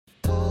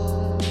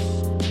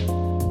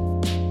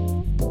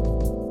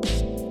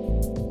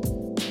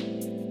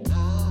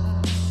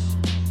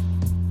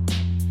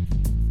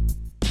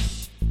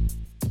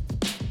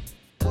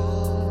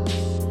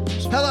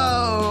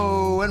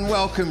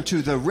welcome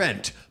to the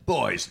Rent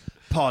Boys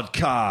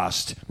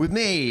podcast with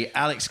me,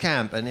 Alex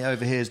Camp, and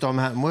over here is Dom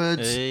Hatton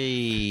Woods.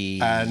 Hey.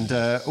 And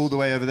all the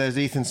way over there is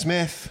Ethan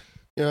Smith.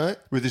 You all right?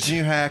 With his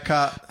new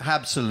haircut,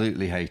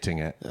 absolutely hating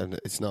it. And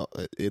it's not.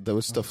 There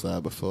was stuff there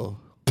before.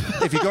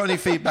 If you've got any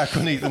feedback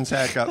on Ethan's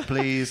haircut,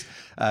 please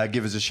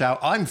give us a shout.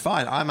 I'm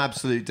fine. I'm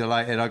absolutely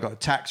delighted. I got a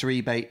tax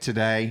rebate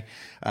today.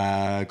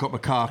 Got my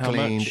car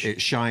cleaned. Much?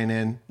 It's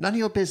shining. None of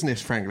your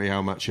business, frankly,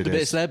 how much it But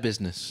is. it's their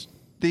business.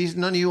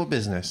 None of your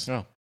business.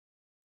 Oh.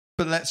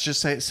 But let's just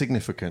say it's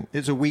significant.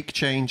 It's a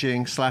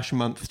week-changing /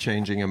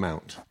 month-changing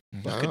amount.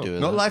 I could do it.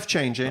 Not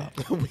life-changing.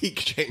 A week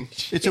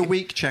change. It's a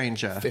week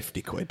changer.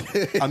 50 quid.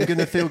 I'm going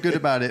to feel good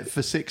about it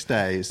for 6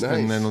 days, Nice.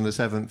 and then on the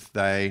 7th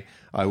day,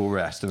 I will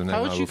rest. And then How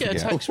I would you will get a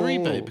forget. tax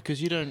rebate?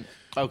 Because you don't...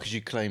 Oh, because you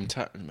claim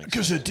tax.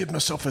 Because I did my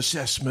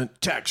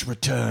self-assessment tax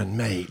return,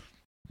 mate.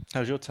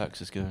 How's your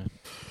taxes going?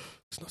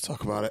 Let's not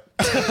talk about it.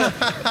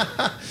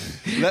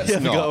 Let's You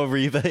haven't not. got a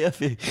rebate, have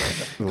you?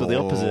 Got the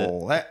opposite.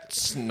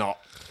 Let's not.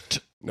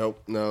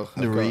 Nope, no.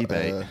 The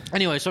rebate.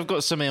 Anyway, so I've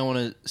got something I want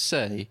to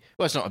say.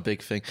 Well, it's not a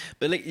big thing.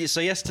 But so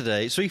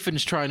yesterday, so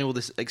Ethan's trying all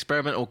this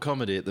experimental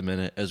comedy at the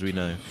minute, as we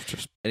know.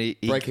 Just And he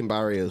breaking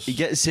barriers. He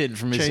gets in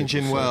from his...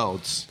 Changing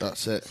worlds.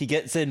 That's it. He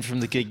gets in from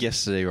the gig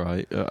yesterday,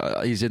 right?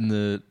 He's sitting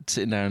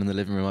down in the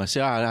living room. I say,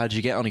 how'd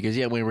you get on? He goes,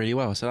 yeah, it went really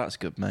well. So that's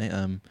good, mate.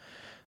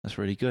 That's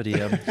really good. He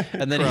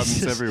and then Crumbs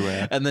he's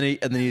everywhere. And then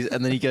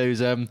he goes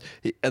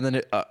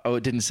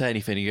it didn't say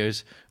anything. He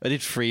goes, I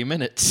did 3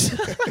 minutes.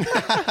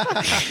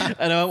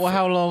 And I went, well,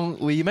 how long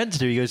were you meant to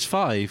do? He goes,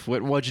 5.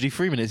 Why'd you do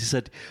 3 minutes? He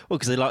said, well,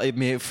 because they lighted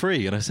me at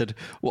 3. And I said,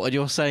 what? And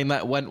you're saying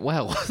that went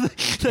well?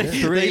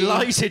 They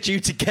lighted you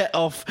to get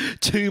off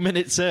 2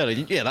 minutes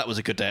early. Yeah, that was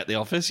a good day at the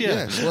office.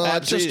 Yeah, Well, I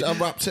Absolutely.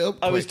 wrapped it up.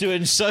 I was quick.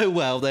 doing so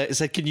well there. It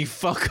said, can you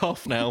fuck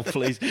off now,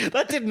 please?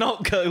 That did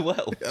not go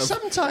well.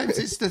 Sometimes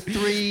it's the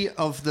 3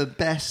 of the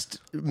best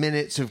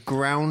minutes of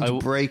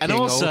groundbreaking and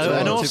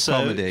also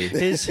comedy.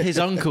 his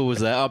uncle was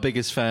there, our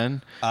biggest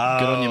fan. Good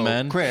on you,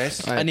 man,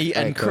 Chris. And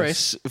Chris.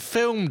 Chris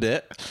filmed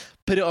it,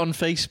 put it on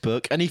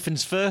Facebook, and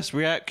Ethan's first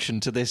reaction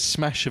to this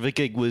smash of a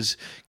gig was,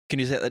 Can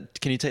you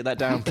take that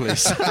down,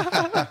 please?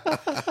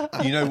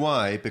 You know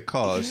why?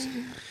 Because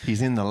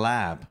he's in the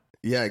lab.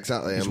 Yeah,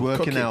 exactly. He's I'm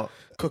working out.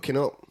 Cooking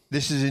up.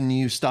 This is a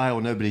new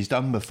style nobody's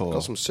done before.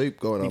 Got some soup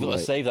going You've on, got to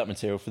mate. save that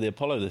material for the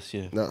Apollo this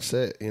year. That's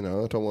it. You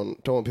know, I don't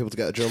want people to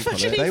get a jump on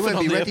Imagine it. They Ethan won't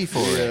on be the- ready for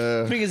it.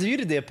 The thing is, if you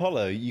did the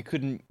Apollo, you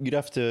couldn't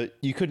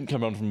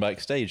come on from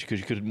backstage because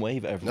you couldn't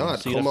wave at everyone. No, I'd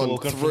so you'd come have to on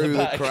walk from through the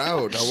back.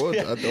 crowd. I would.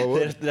 I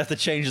would. They'd have to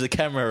change the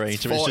camera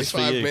arrangements just for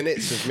 45 you.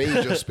 minutes of me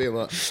just being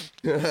like,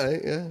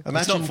 right, yeah.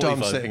 Imagine not Dom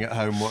 45. sitting at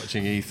home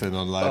watching Ethan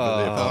on live at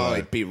the Oh, Apollo.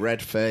 he'd be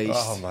red-faced.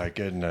 Oh my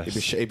goodness!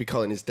 He'd be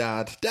calling his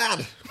dad.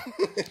 Dad!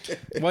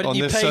 Why didn't On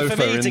you this pay sofa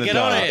for me in to the get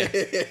on dark.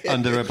 it?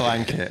 Under a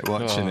blanket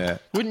watching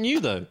it Wouldn't you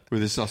though?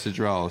 with his sausage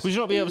rolls. Would you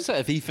not be upset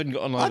if Ethan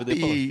got on live I'd at the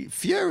Apollo? be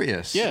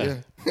furious. Yeah.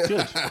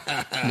 Good.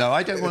 No,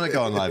 I don't want to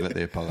go on live at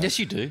the Apollo. Yes,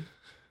 you do.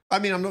 I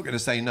mean, I'm not going to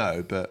say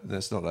no, but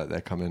it's not like they're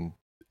coming.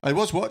 I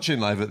was watching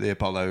live at the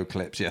Apollo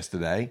clips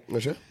yesterday.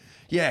 Was you?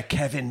 Yeah,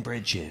 Kevin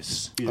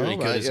Bridges. He's really Oh,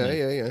 good, right, isn't he?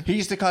 yeah.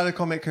 He's the kind of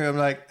comic who I'm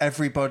like,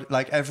 everybody,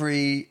 like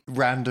every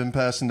random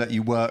person that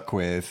you work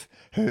with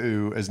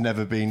who has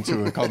never been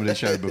to a comedy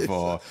show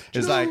before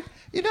is like,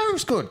 you know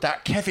who's good?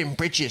 That Kevin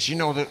Bridges, you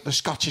know, the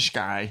Scottish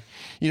guy.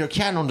 You know,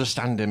 can't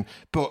understand him,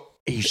 but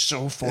he's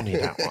so funny,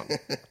 that one.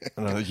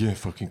 And I'm like, yeah,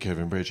 fucking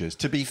Kevin Bridges.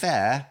 To be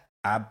fair,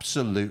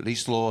 absolutely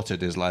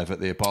slaughtered his live at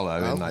the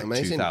Apollo Oh, in like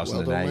amazing.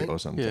 2008 Well done, mate. or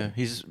something. Yeah,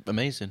 he's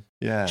amazing.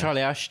 Yeah.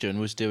 Charlie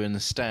Ashton was doing the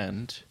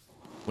stand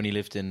when he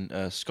lived in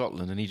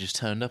Scotland, and he just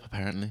turned up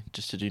apparently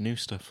just to do new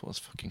stuff. Well, that's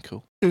fucking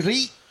cool.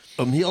 Right,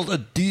 I'm here to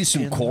do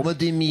some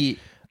comedy, mate.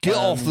 Get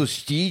off the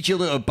stage, you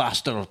little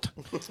bastard.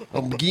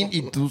 I'm going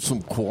to do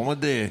some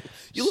comedy.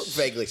 You look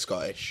vaguely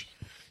Scottish.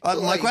 My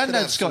Look like you could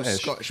granddad's have some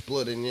Scottish. Scottish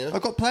blood in you.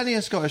 I've got plenty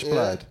of Scottish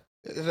blood.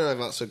 I don't know if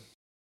that's a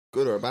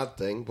good or a bad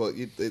thing, but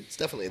it's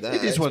definitely there.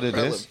 It is what it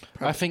is.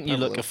 I think you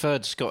look a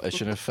third Scottish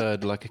and a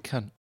third like a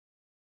cunt.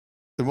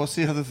 And what's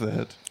the other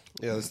third?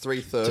 Yeah, there's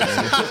 3/3.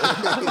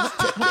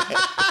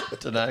 I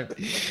don't know.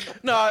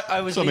 No,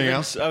 I was Something leaving,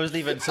 else. I was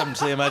leaving some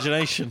to the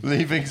imagination.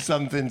 Leaving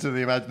something to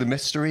the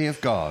mystery of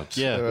God.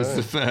 Yeah. It's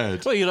the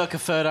third. Well, you like a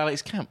third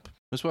Alex Camp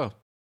as well.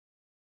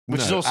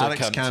 Which is also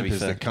Alex cunt, to Camp be is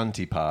fair. the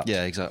cunty part.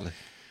 Yeah, exactly.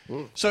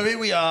 So here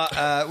we are.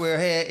 We're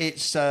here.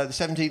 It's the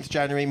 17th of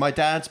January. My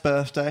dad's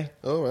birthday.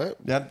 All right.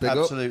 Yeah, Big up.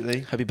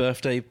 absolutely. Happy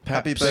birthday, Paps.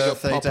 Happy Big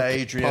up birthday to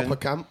Adrian. Papa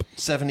Camp.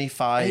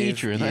 75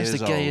 Adrian, that's years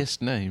the old.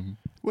 gayest name.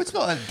 Well, it's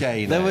not a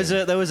gay name.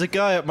 There was a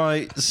guy at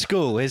my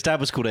school. His dad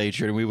was called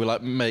Adrian, and we were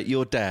like, "Mate,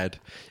 your dad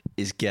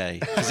is gay."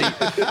 Because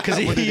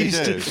he, What did he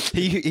used do?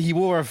 to. He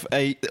wore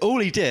a. All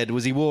he did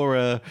was he wore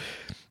a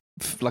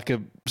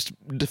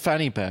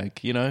fanny bag,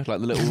 you know,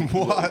 like the little.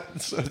 What?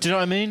 Do you know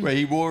what I mean? Where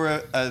he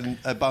wore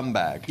a bum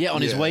bag. Yeah,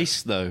 on his Yeah.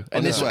 waist though,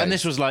 On his and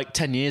this waist. was like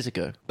 10 years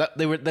ago.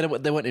 They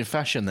weren't in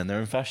fashion then. They're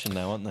in fashion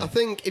now, aren't they? I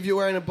think if you're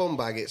wearing a bum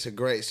bag, it's a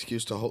great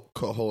excuse to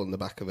cut a hole in the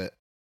back of it.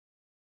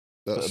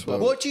 That's But-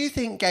 What do you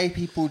think gay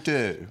people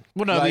do?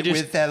 Well, no, like we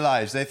just- with their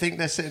lives, they think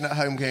they're sitting at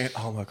home going,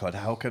 "Oh my god,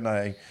 how can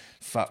I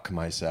fuck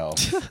myself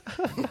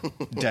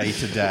day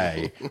to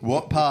day?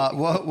 What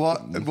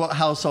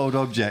household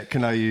object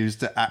can I use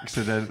to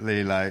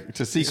accidentally, like,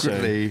 to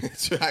secretly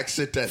to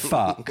accidentally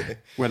fuck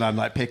when I'm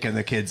like picking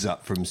the kids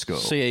up from school?"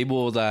 So yeah, he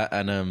wore that,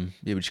 and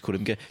we just called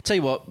him gay. Tell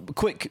you what,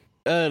 quick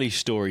early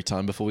story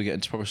time before we get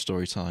into proper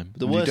story time.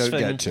 The worst don't thing,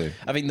 get to.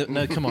 I think.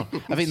 No, come on.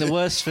 I think the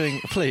worst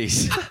thing.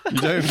 Please. You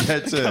don't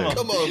get to.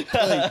 Come on,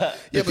 please.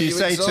 If you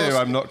say two,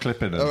 I'm not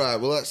clipping them. All right,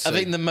 well, let's see. I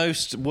think the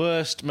most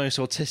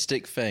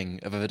autistic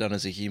thing I've ever done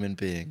as a human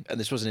being, and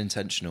this wasn't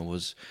intentional,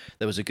 was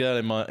there was a girl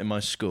in my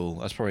school.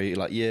 I was probably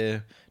like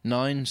year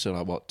 9, so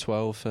like what,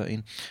 12,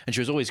 13, and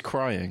she was always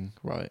crying.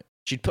 Right,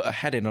 she'd put her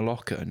head in a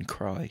locker and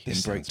cry in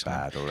break sounds time.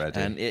 bad already.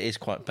 And it is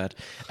quite bad.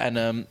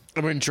 And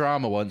we're in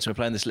drama once. We're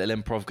playing this little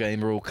improv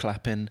game. We're all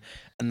clapping,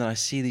 and then I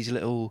see these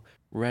little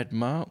red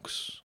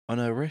marks on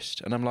her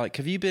wrist, and I'm like,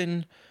 "Have you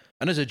been?"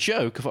 And as a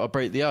joke, I thought I'd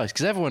break the ice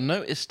because everyone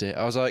noticed it.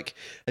 I was like,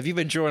 "Have you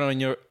been drawing on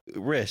your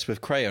wrist with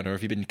crayon, or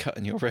have you been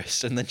cutting your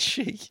wrist?" And then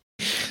she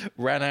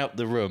ran out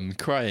the room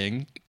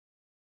crying,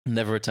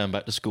 never returned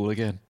back to school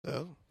again.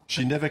 Oh.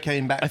 She never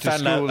came back I to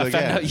found school out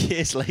again.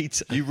 years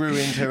later. You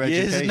ruined her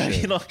Years,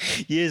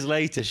 education. years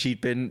later,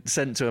 she'd been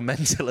sent to a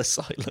mental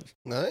asylum.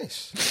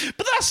 Nice.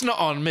 But that's not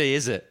on me,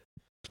 is it?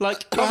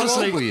 Like, How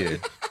obviously, old were you?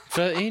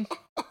 13?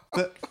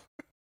 But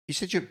you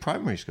said you're at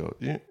primary school.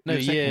 No, You're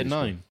year secondary school.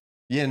 9.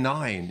 Year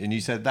 9, and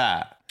you said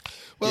that.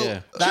 Well, Yeah.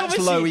 That's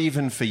obviously- low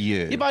even for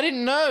you. Yeah, but I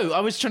didn't know. I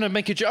was trying to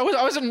make a joke.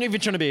 I wasn't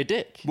even trying to be a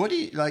dick. What do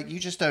you like? You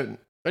just don't.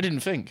 I didn't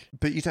think.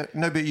 But you don't.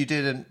 No, but you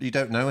didn't. You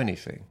don't know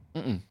anything.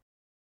 Mm-mm.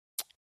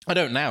 I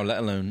don't now, let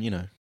alone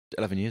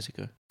 11 years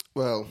ago.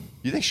 well,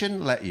 They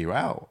shouldn't let you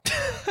out.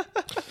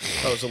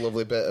 that was a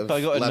lovely bit of But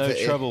I got in no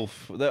levity. trouble.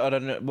 I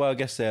don't know. Well, I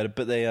guess they had,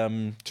 but they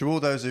To all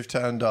those who've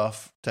turned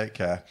off, take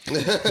care.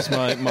 Because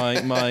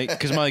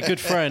my good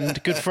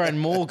friend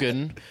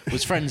Morgan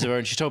was friends with her,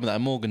 and she told me that.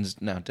 And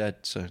Morgan's now dead,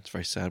 so it's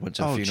very sad. Went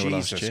to her Oh, funeral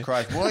last Jesus year.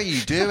 Christ. What are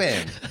you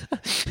doing?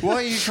 What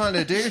are you trying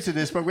to do to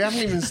this? But we haven't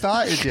even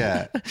started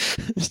yet.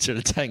 Just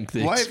trying to tank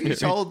the Why have you experience.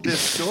 told this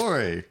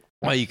story?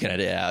 Well, you can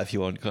edit it out if you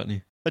want, can't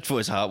you? I thought it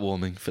was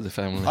heartwarming for the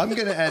family. I'm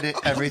going to edit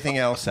everything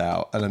else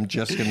out, and I'm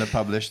just going to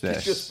publish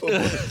this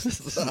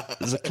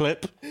There's a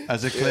clip.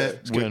 as a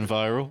clip It's going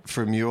viral.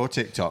 from your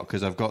TikTok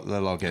because I've got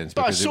the logins.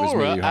 But I Because it saw was me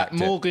her who at hacked it.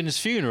 Morgan's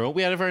funeral.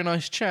 We had a very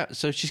nice chat,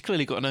 so she's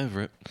clearly gotten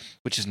over it,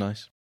 which is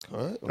nice.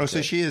 All right, Oh, so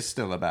okay. she is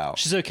still about.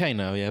 She's okay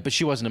now, yeah, but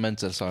she was in a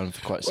mental asylum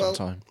for quite Well,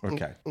 some time.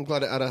 Okay. I'm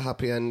glad it had a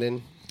happy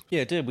ending.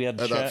 Yeah, it did. We had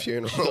a At that chat.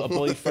 funeral. She's got a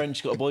boyfriend.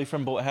 She's got a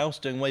boyfriend, bought a house,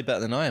 doing way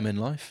better than I am in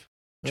life,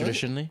 Really?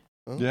 traditionally.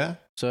 Yeah.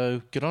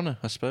 So good on her,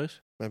 I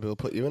suppose. Maybe we'll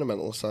put you in a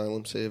mental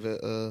asylum, see if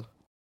it... I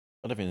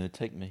don't think they'd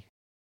take me.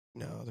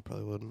 No, they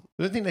probably wouldn't.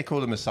 I don't think they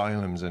call them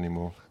asylums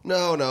anymore.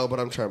 No, but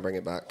I'm trying to bring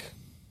it back.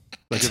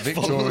 Like a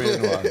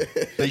Victorian one.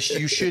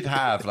 You should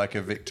have like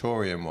a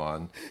Victorian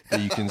one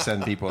that you can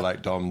send people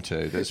like Dom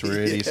to. That's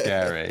really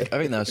scary. I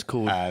think that's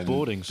called And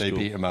boarding school. they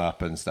beat them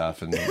up and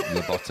stuff and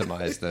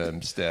lobotomize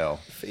them still.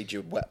 Feed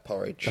you wet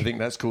porridge. I think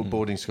that's called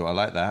boarding school. I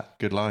like that.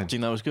 Good line. Do you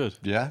think that was good?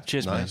 Yeah.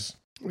 Cheers, nice.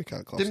 We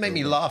can't call Didn't make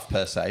me laugh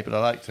per se, but I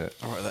liked it.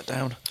 I'll write that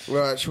down.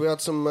 Right, should we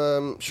add some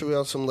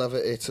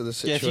levity to the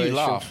Yeah, situation? if you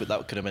laugh, but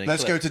that could have been a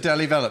Let's go clip. to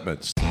Deli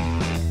Developments.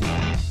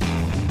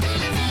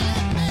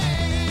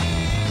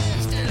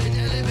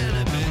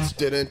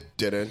 Didn't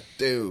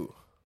do.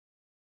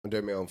 I'm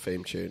doing my own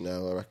theme tune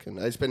now, I reckon.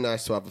 It's been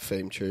nice to have a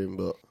theme tune,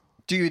 but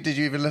Did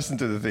you even listen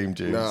to the theme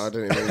tunes? no, I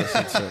didn't even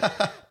listen to it.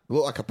 It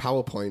looked like a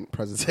PowerPoint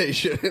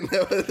presentation.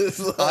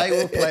 I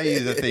will play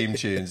you the theme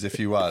tunes if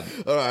you want.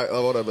 All right, I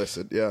want to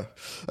listen, yeah.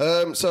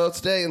 So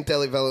today in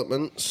Daily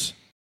Developments,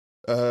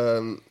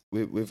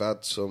 we've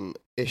had some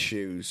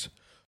issues.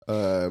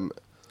 Everyone's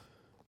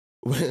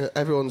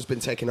been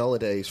taking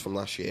holidays from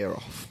last year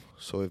off,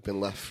 so we've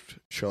been left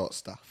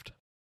short-staffed.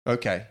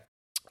 Okay.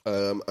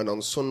 And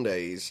on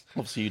Sundays,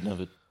 Obviously, you'd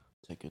never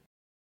take a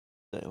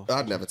day off.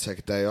 I'd never take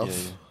a day off.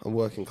 Yeah. I'm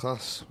working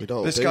class. We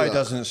don't This do guy that.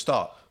 doesn't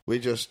stop. We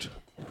just...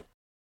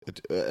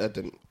 I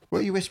didn't... What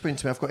are you whispering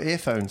to me? I've got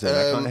earphones in.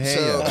 I can't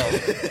hear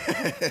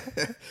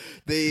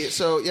you.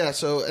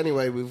 So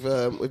anyway, we've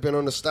been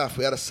understaffed.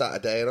 We had a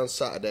Saturday, and on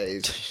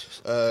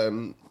Saturdays,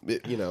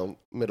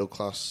 middle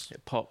class,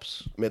 It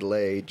pops. middle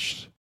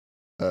aged.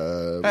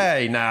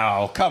 Hey,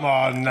 now, come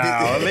on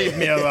now. Leave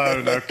me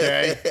alone,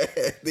 okay?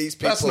 These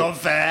people, That's not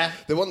fair.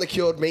 they want the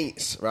cured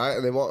meats, right?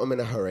 And they want them in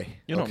a hurry.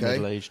 You're not okay?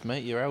 middle-aged,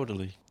 mate. You're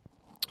elderly.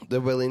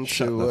 They're willing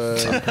to...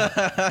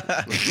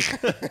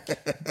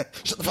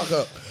 Shut the fuck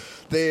up.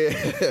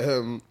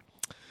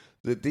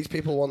 These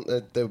people want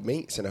the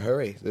meats in a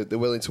hurry. They're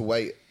willing to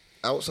wait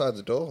outside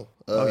the door.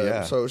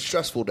 yeah. So it was a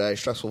stressful day,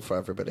 stressful for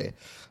everybody.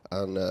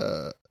 And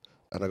I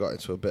got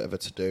into a bit of a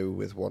to-do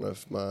with one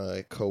of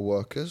my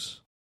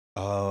co-workers.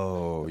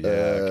 Oh, yeah.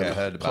 Okay, I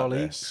heard about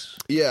Colleagues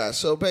Yeah,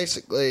 so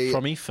basically...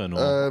 from Ethan,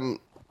 or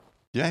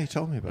Yeah, he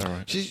told me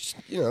about it. She's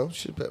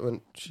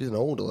an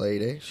older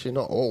lady. She's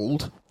not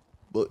old.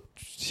 but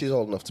she's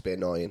old enough to be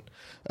annoying.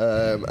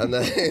 And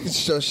then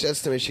so she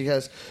says to me, she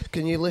goes,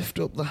 "Can you lift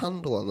up the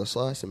handle on the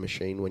slicing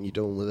machine when you're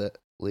done with it?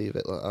 Leave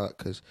it like that,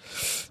 because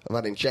I've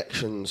had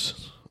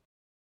injections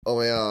on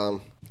my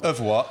arm." Of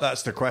what?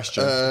 That's the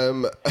question.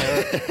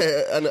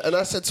 And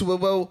I said to her,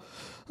 "Well,"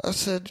 I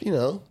said,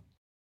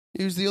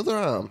 use the other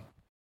arm."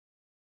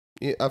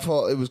 Yeah, I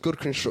thought it was good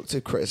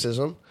constructive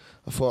criticism.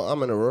 I thought,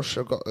 I'm in a rush.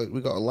 We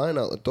got a line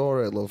out the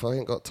door here, love. I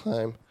ain't got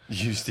time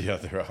Use the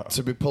other arm.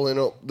 to be pulling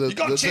up the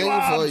got thing two for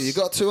arms! you. You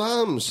got 2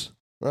 arms,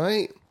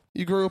 right?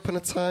 You grew up in a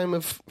time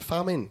of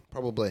famine,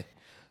 probably.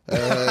 What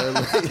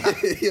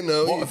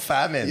a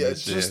famine Yeah,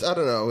 this just year. I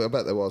don't know. I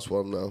bet there was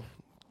one though,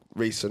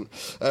 recent.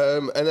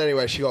 And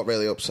anyway, she got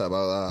really upset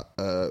about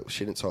that.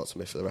 She didn't talk to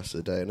me for the rest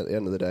of the day. And at the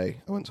end of the day,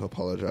 I went to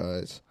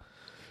apologise.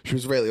 She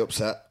was really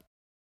upset.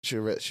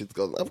 She'd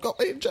gone, "I've got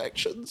my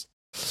injections,"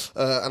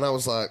 and I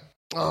was like,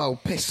 "Oh,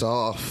 piss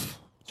off."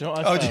 Do you know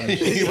what I found?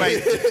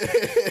 Wait.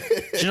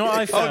 Do you know what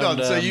I found?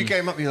 Hold on. So you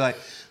came up and you're like,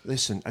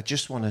 "Listen, I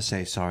just want to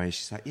say sorry."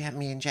 She's like, "Yeah,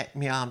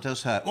 my arm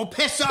does hurt." Well,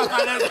 piss off!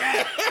 I don't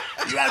care.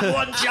 You had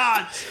one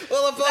chance.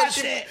 Well, That's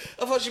I it.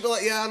 thought she'd be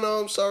like, "Yeah,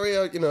 no, I'm sorry."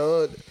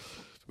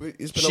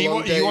 It's been a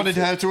long day. You wanted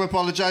her to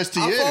apologise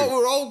to I you. thought we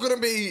were all going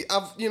to be,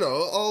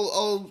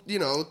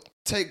 all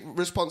take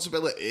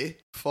responsibility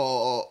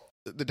for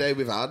the day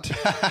we've had.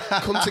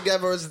 Come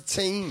together as a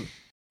team,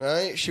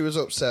 right? She was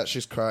upset.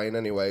 She's crying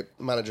anyway.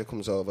 The manager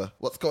comes over.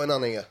 "What's going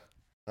on here?"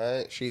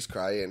 Right? She's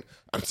crying.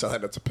 I'm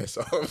telling her to piss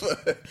off.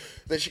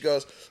 Then she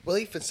goes, "Well,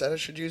 Ethan said I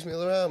should use my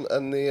other arm,"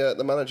 and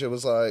the manager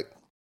was like,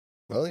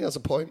 "Well, he has a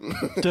point."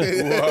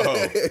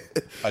 Whoa.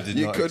 I did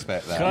not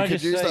expect that. Can I You could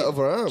just use say, that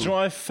other arm. Do you know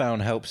what I've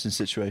found helps in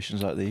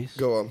situations like these?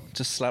 Go on.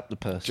 Just slap the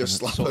person.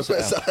 Just and slap it him as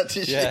sorts it out. hard as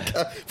you Yeah.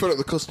 can. In front of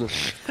the customer.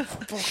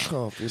 Fuck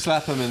off. You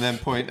slap them and then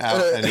point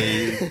out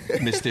any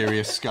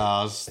mysterious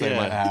scars they Yeah.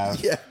 might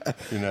have. Yeah.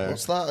 You know.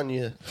 What's that on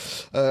you?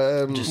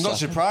 I'm not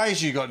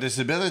surprised you got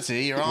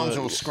disability. Your arm's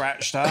all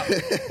scratched up.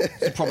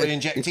 You're probably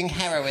injecting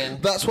heroin.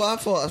 That's what I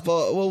thought. I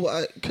thought,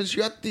 well, because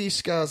you had these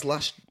scars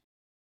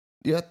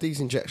you had these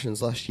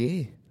injections last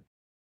year.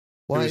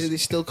 Why are they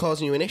still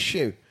causing you an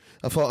issue?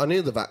 I thought I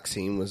knew the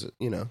vaccine was,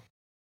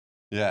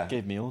 Yeah.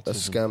 Gave me a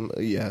autism. scam.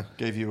 Yeah.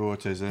 Gave you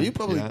autism. You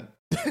probably, Yeah.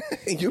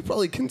 you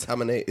probably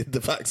contaminated the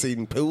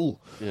vaccine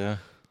pool. Yeah.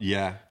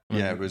 Yeah.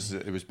 Yeah, it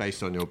was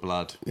based on your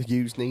blood. A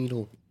used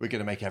needle. We're going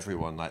to make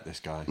everyone like this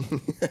guy.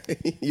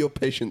 You're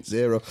patient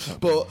zero.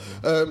 But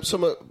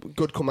something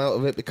good come out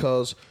of it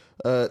because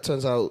it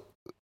turns out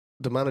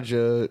the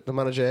manager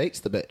hates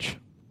the bitch.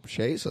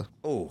 She hates her.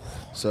 Oh,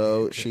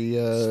 So she.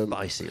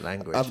 spicy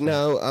language. I've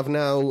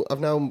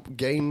now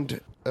gained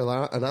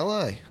an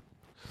ally.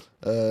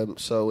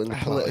 So in the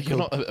political, You're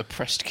not an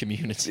oppressed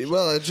community.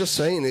 well, I'm just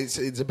saying it's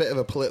a bit of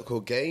a political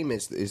game.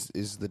 Is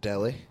the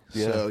deli?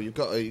 Yeah. So you've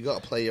got to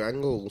play your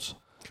angles.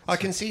 I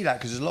can see that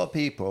because there's a lot of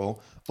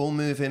people all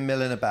moving,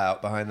 milling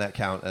about behind that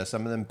counter.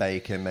 Some of them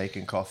baking,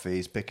 making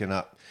coffees, picking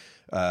up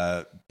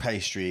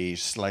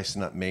pastries,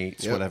 slicing up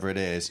meats, Yep. whatever it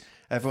is.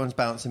 Everyone's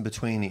bouncing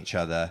between each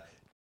other.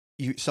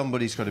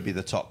 Somebody's got to be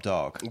the top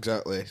dog.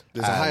 Exactly.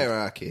 There's a And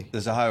hierarchy.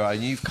 There's a hierarchy,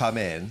 and you've come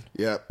in,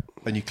 Yep.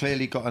 and you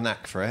clearly got a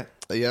knack for it.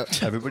 Yep.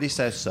 Everybody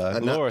says so. A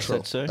Laura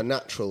natural, said so. A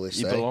natural, they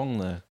You say. belong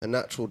there. A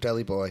natural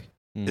deli boy.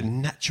 The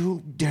natural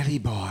deli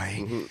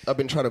boy. I've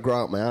been trying to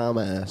grow out my arm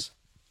hairs.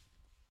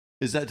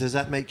 Does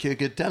that make you a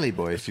good deli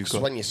boy if you've Because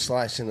got? when you're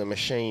slicing the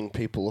machine,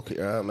 people look at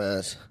your arm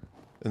hairs.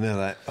 And they're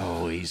like,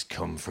 "Oh, he's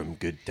come from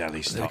good deli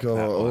They stock." go,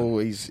 that one." "Oh,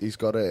 he's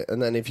got it."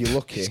 And then if you're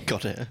lucky,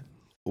 Got it.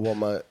 one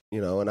might,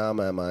 an arm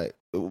hair might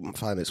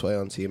find its way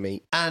onto your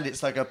meat. And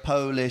it's like a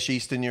Polish,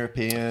 Eastern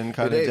European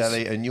kind It of is.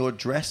 deli, and you're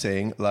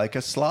dressing like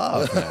a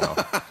Slav now,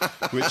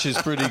 which is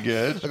pretty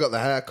good. I got the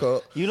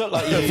haircut. You look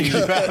like You you.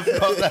 have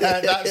got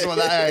that. That's what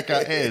that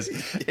haircut is.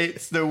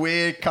 It's the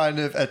weird kind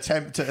of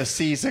attempt at a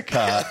Caesar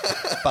cut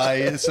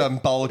by some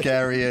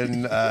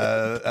Bulgarian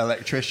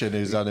electrician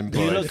who's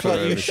unemployed. You look for like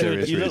you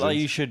mysterious should. You look like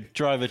reasons. you should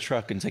drive a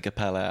truck and take a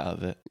pallet out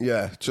of it.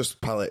 Yeah, just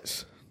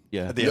pallets.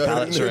 Yeah. The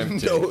pallets are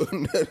empty.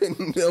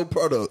 No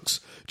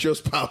products,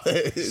 just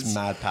pallets. It's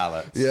mad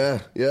pallets. Yeah,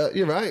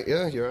 you're right.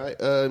 Yeah, you're right.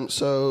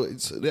 So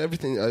it's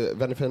everything.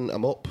 If anything,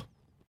 I'm up.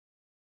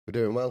 We're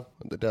doing well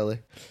at the deli.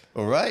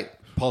 All right.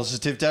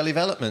 Positive deli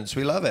developments.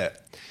 We love it.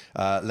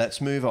 Let's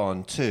move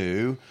on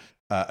to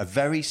a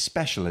very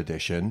special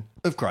edition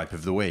of Gripe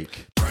of the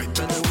Week. Gripe of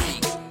the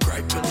week,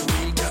 gripe of the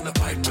week, and the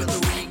pipe of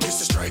the week. It's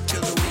the strike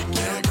of the week,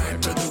 yeah.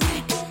 Gripe of the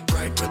week,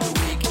 gripe of the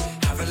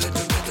week. Have a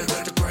little bit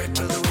of the gripe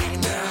of the week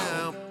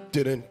now.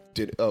 Did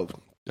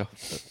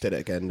it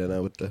again, didn't I?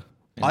 With the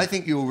I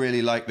think you'll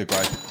really like the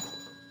gripe.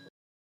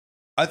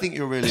 I think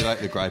you'll really like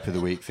the Gripe of the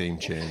Week theme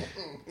tune.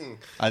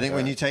 I think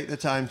when you take the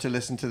time to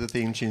listen to the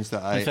theme tunes that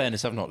In I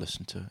fairness, I've not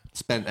listened to it.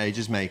 spent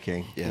ages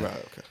making, Yeah. right,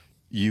 okay.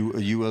 you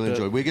will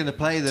enjoy. We're going to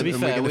play them be and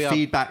fair, we're going we to are-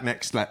 feedback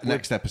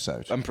next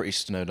episode. I'm pretty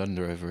snowed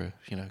under over.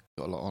 Got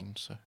a lot on,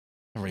 so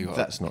I really got.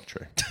 That's not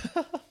true.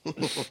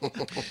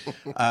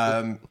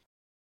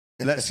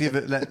 Let's give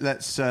it.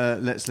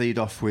 Let's lead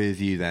off with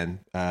you then.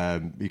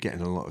 You're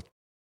getting a lot of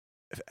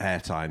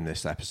airtime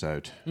this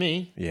episode.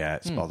 Me? Yeah,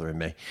 it's bothering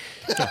me.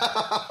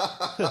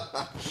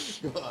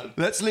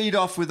 Let's lead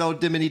off with old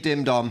Diminy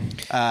Dim Dom.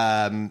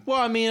 Well,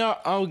 I mean,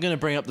 I'm going to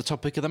bring up the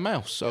topic of the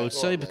mouse, I would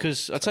say,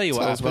 because I'll tell you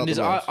what Tell us happened about is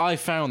the mouse. I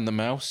found the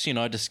mouse. You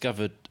know, I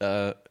discovered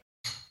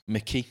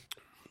Mickey.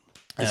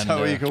 Is And, that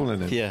what you're calling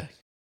him? Yeah.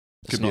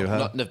 Could It's be a not, her.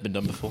 not never been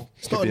done before.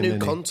 It's not a be a new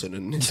mini.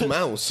 continent. It's a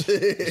mouse.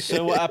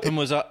 So what happened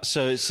was,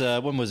 so it's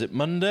when was it?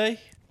 Monday.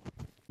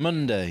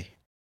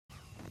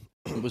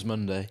 It was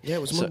Monday. Yeah,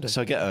 it was Monday.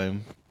 So I get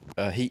home.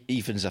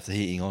 Ethan's left the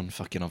heating on.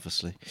 Fucking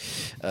obviously.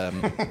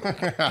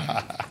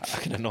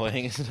 Fucking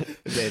annoying, isn't it?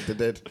 They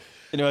did.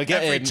 Anyway, I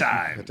get in.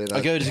 time. They did.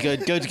 I go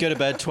to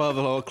bed. 12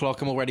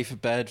 o'clock. I'm all ready for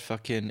bed.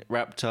 Fucking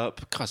wrapped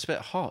up. God, it's a bit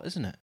hot,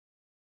 isn't it?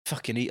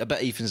 Fucking. I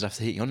bet Ethan's left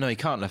the heating on. No, he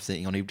can't left the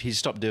heating on. He's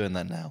stopped doing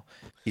that now.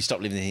 He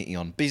stopped leaving the heating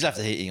on. But he's left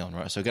the heating on,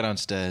 right? So I go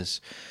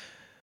downstairs.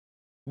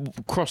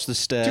 Cross the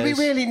stairs. Do we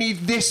really need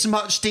this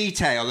much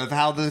detail of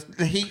how the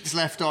heat's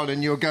left on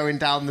and you're going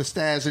down the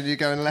stairs and you're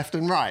going left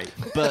and right?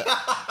 But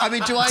I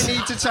mean, do I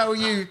need to tell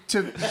you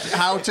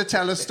how to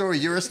tell a story?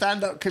 You're a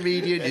stand-up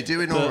comedian. You're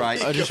doing all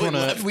right. I just want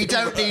to. We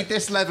don't need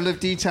this level of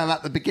detail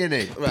at the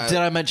beginning. Right. Did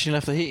I mention you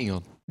left the heating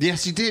on?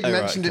 Yes, you did. Oh,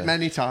 right, Mentioned it okay.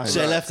 many times.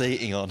 So I left the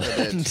heating on.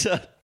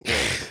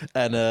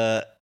 And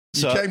You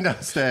so came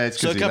downstairs.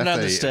 So I 'cause you come left down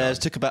the the heating stairs,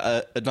 on. took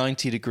about a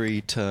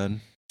 90-degree turn,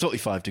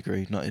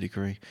 45-degree,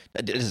 90-degree.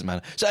 It doesn't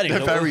matter. So anyway,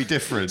 They're very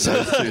different,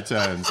 those two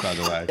turns, by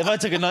the way. if I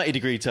took a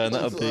 90-degree turn,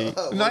 that would be. A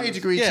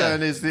 90-degree Yeah.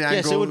 turn is the Yes, it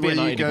angle would be a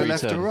where you go 90-degree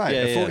left turn. or right.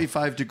 Yeah, A yeah.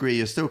 45-degree,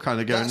 you're still kind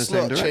of going That's the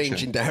same not direction.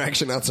 changing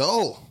direction at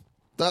all.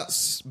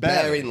 That's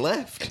Barely. bearing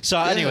left. So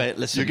anyway,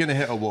 listen. You're going to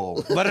hit a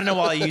wall. I don't know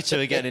why you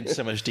two are getting into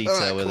so much detail All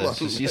right, with come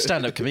us. on. You're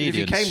stand-up If comedians.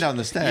 you came down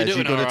the stairs, You're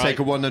you've doing got to all take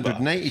a right,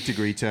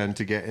 180-degree turn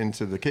to get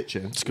into the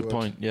kitchen. That's a good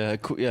point. Yeah,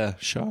 yeah,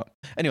 sharp.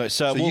 Anyway,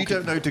 so, So you walking-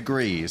 don't know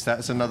degrees.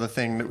 That's another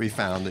thing that we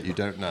found that you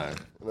don't know.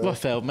 Well, I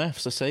failed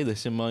maths. I say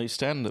this in my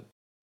stand-up.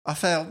 I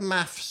failed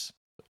maths.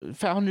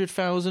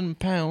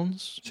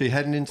 £100,000. So you're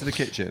heading into the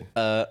kitchen.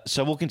 So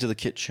I walk into the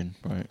kitchen,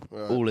 right?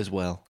 All is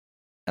well,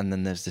 and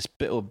then there's this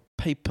bit of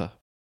paper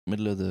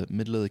middle of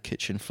the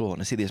kitchen floor,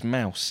 and I see this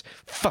mouse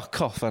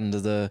fuck off under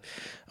the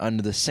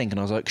sink, and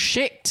I was like,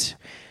 shit,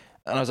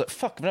 and I was like,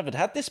 fuck, I've never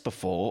had this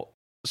before.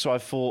 So I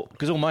thought,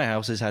 because all my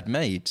houses had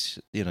maids,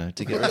 you know,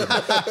 to get rid of,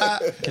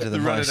 get rid of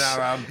the Running mice.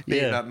 around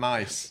beating Yeah. up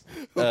mice.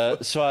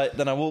 So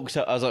I walked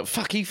up. I was like,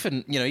 "Fuck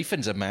Ethan!" You know,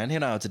 Ethan's a man.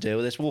 He'll know how to deal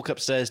with this. Walk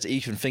upstairs to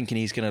Ethan, thinking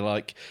he's gonna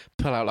like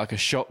pull out like a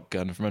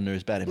shotgun from under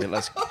his bed and be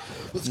like,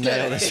 "Let's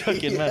nail this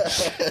fucking man."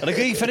 And I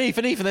go,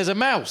 Ethan, there's a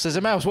mouse. There's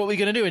a mouse. What are we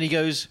gonna do? And he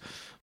goes,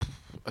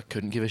 "I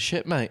couldn't give a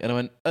shit, mate." And I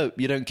went, "Oh,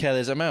 you don't care?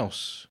 There's a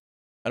mouse."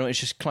 And I went, it's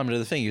just climbing to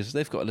the thing. He goes,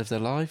 "They've got to live their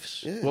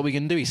lives. Yeah. What are we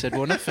gonna do?" He said,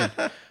 "Well, nothing."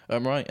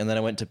 I'm right. And then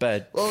I went to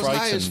bed, Well, I was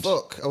frightened. high as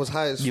fuck. I was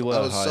high as You were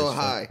I was high so as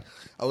fuck. high.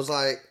 I was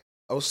like,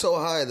 I was so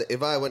high that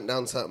if I went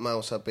down to that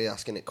mouse, I'd be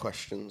asking it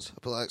questions.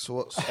 I'd be like, "So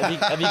what's? Have you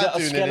got a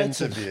Doing an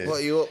skeleton? interview. What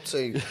are you up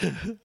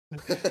to?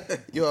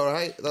 You all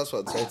right?" That's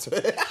what I'd say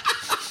to it.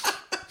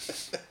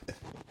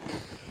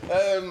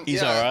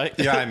 He's yeah. all right.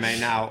 Yeah, mate.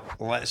 Now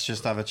let's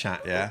just have a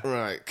chat. Yeah.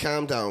 Right,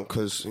 calm down,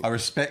 because I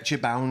respect your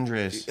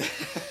boundaries.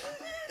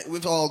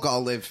 we've all got to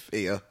live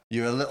here.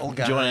 You're a little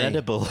guy. Do you want an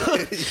edible?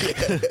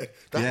 That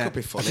Yeah. could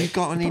be Have you funny.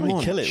 got any Probably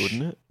lunch? kill it,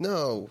 wouldn't it?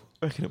 No,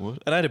 I reckon it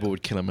would. An edible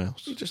would kill a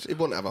mouse. it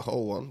wouldn't have a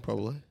whole one,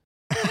 probably.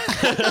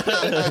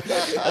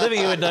 I don't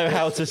think you would know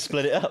how to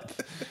split it up.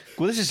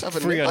 Well, this is have a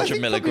nip. 300 I think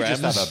probably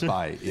milligrams. just have a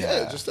bite.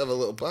 Yeah, Yeah. just have a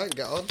little bite and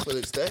get on with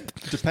its day.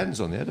 Depends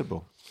on the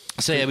edible.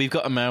 So yeah, we've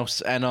got a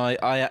mouse, and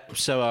I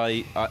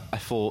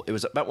thought it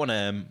was about 1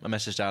 a.m. I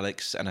messaged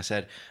Alex and I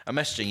said, "I'm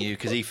messaging you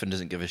because Ethan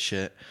doesn't give a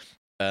shit."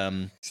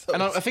 And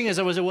I think as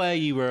I was aware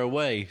you were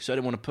away, so I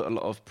didn't want to put a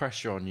lot of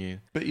pressure on you.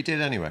 But you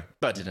did anyway.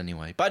 But I did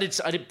anyway. But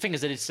I did. Thing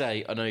is, I did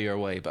say, "I know you're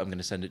away, but I'm going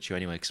to send it to you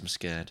anyway because I'm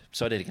scared."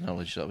 So I did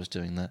acknowledge that I was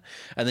doing that,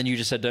 and then you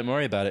just said, "Don't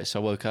worry about it." So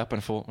I woke up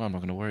and I thought, "I'm not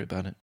going to worry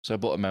about it." So I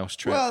bought a mouse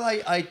trap. Well,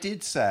 I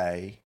did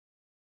say.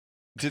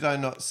 Did I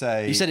not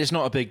say? You said it's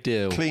not a big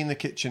deal, clean the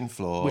kitchen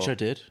floor, which I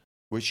did.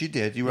 Which you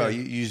did. You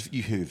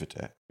you hoovered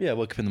it. Yeah, I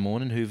woke up in the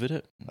morning, hoovered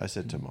it, I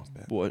said to Moff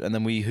it. and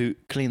then we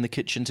cleaned the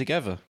kitchen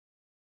together.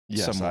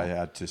 Yes, Somewhat. I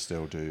had to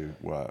still do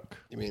work.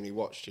 You mean he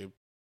watched you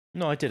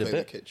No, I did a clean the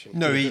bit, kitchen?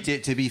 No, he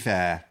did. To be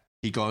fair,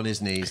 he got on his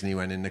knees and he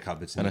went in the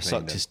cupboards and, and I he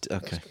cleaned sucked them.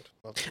 his. Okay. That's good.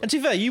 That's good. And to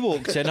be fair, you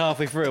walked in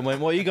halfway through and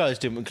went, "What are you guys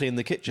doing? Clean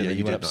the kitchen." Yeah, and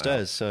you you went did not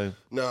upstairs. So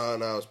No, I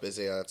was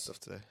busy. I had stuff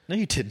to do. no,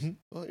 you didn't.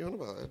 What are you on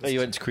about? Oh, you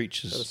went to I had a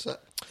Creatures. set.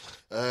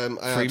 I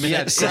 3 had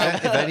minutes.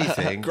 If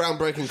anything,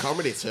 groundbreaking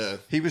comedy turn.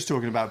 he was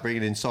talking about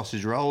bringing in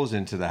sausage rolls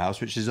into the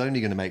house, which is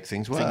only going to make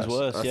things worse. Things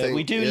worse. I Yeah, think-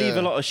 we do leave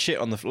yeah. a lot of shit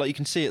on the floor. Like you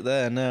can see it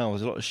there now.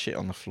 There's a lot of shit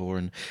on the floor,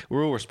 and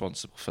we're all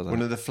responsible for that.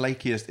 One of the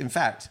flakiest. In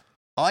fact,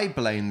 I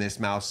blame this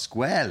mouse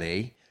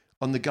squarely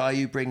on the guy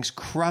who brings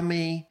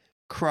crummy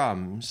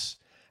crumbs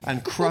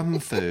and crumb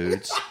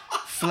foods,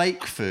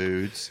 flake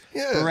foods,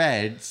 Yeah.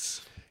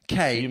 breads,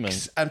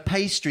 cakes, and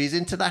pastries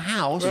into the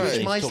house, Right. which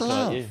He's mice talking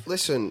about love. you.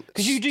 Listen,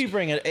 Because you do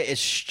bring a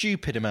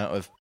stupid amount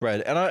of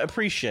bread, and I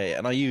appreciate it,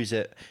 and I use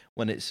it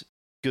when it's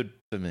good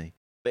for me.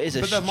 But it's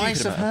a But the mice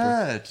stupid have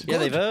amount of heard. Yeah,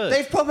 they've heard.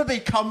 They've probably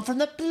come from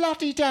the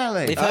bloody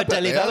deli. They've I heard bet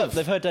daily they have.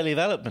 They've heard daily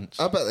developments.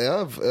 I bet they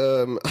have.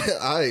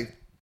 I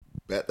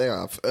bet they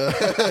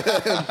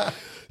have.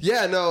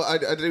 Yeah, no, I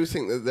do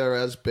think that there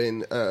has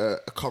been a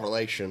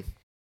correlation.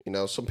 You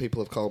know, some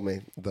people have called me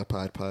the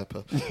Pied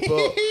Piper.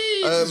 But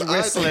He's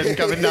whistling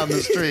coming down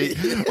the street.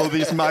 All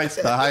these mice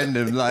behind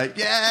him, like,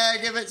 yeah,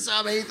 give it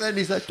some, Ethan.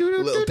 He's like,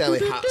 little deli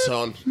hats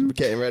on,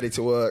 getting ready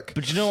to work.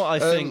 But do you know what I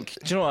think?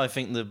 Do you know what I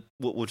think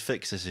what would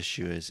fix this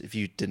issue is if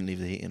you didn't leave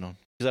the heating on?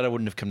 Because then I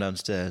wouldn't have come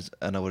downstairs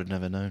and I would have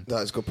never known.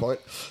 That is a good point.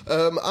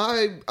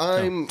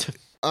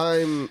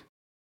 I'm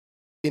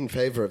in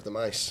favour of the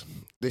mice.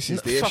 This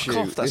is the Fuck issue.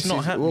 off, that's This not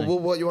is- happening. Well,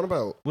 what you on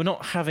about? We're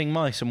not having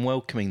mice and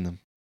welcoming them.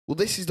 Well,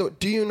 this is.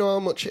 Do you know how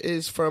much it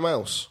is for a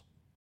mouse?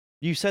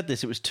 You said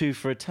this. It was 2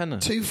 for a tenner.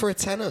 2 for a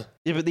tenner.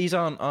 Yeah, but these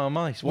aren't our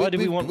mice. Why do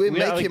we want? We're we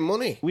don't have making a-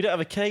 money. We don't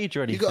have a cage or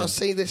You anything. got to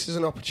see this as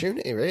an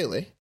opportunity,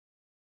 really.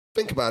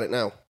 Think about it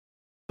now.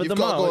 But You've the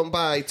got to mouse- go and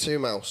buy 2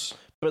 mouse.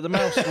 But the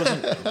mouse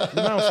wasn't. The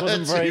mouse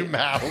wasn't very. Two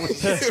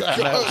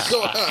mouse.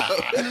 Go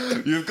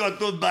out. You've got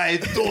to buy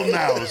 2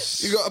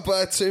 mouse. You got to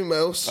buy 2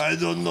 mouse. I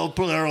don't know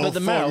plural But the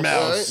for mouse,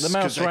 mouse. the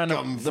mouse 'cause they ran.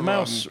 come The from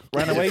mouse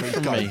ran away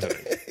from different me.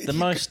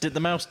 countries. The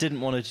mouse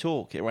didn't want to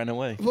talk. It ran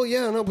away. Well,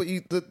 yeah, I know, but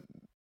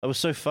I was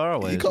so far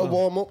away. you've as got to well.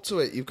 warm up to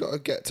it. You've got to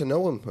get to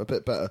know them a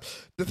bit better.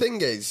 The thing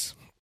is,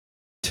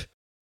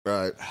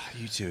 right,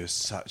 You two are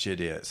such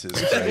idiots. It's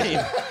crazy.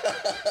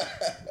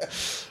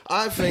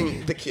 I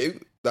think they're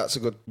cute. That's a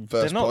good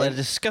They're first not. point. They're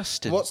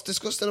disgusting. What's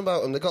disgusting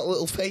about them? They've got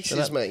little faces,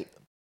 They're not- mate.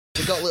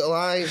 They've got little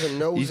eyes and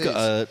noses. You've got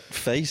a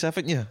face,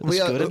 haven't you? That's we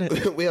had, good,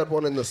 isn't it? we had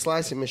one in the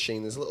slicing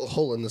machine. There's a little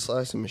hole in the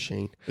slicing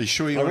machine. Are you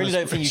sure you I want really to,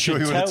 don't think you sure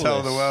should you want to tell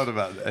tell the this. world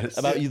about this?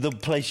 About you, the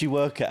place you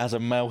work at has a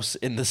mouse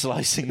in the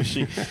slicing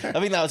machine.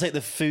 I think that would take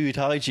the food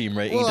hygiene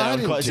rating Well, I down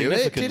didn't quite do it,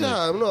 significantly. did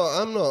I?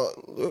 I'm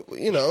not.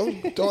 You know,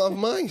 don't have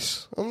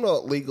mice. I'm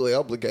not legally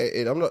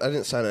obligated. I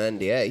didn't sign an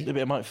NDA. Yeah, but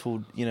it might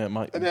fall. You know, it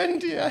might. An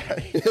NDA.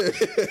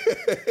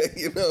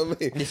 You know what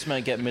I mean? This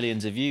might get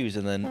millions of views,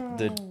 and then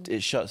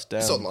it shuts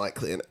down. It's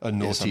unlikely, isn't it? A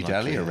naughty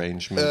unlikely, deli yeah.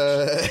 arrangement.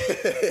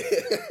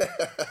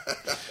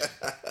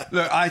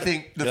 Look, I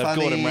think the You'd have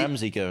funny. Gordon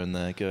Ramsay going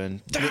there,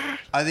 going.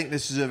 I think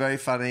this is a very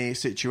funny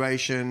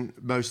situation,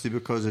 mostly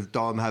because of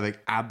Dom having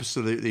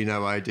absolutely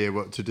no idea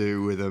what to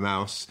do with a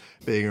mouse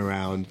being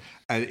around,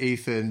 and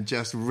Ethan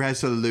just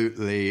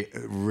resolutely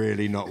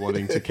really not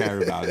wanting to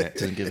care about it.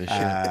 Doesn't give a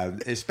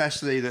shit.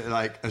 Especially that,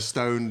 like, a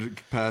stoned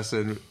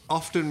person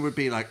often would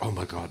be like, "Oh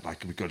my god,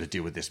 like we've got to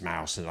deal with this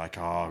mouse," and like,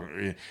 "Oh,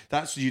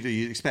 that's what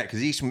you expect."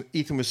 Because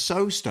Ethan was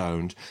so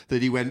stoned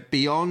that he went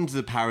beyond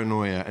the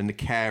paranoia and the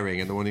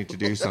caring and the wanting to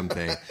do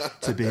something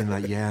to being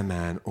like, "Yeah,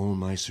 man, all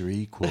mice are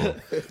equal.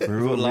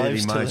 We're all really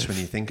lives to mice live." when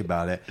you think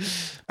about it."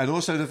 And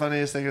also the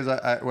funniest thing is,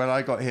 when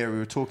I got here, we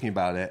were talking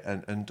about it,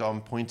 and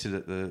Dom pointed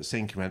at the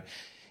sink and went,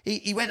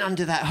 He went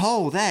under that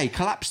hole there. He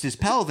collapsed his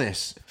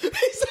pelvis.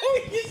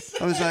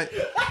 I was like,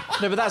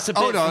 No, but that's a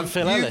bit hold on. from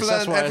Phil You've Ellis. That's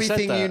learned why I everything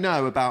said that. you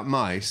know about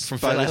mice From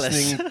by Phil Ellis.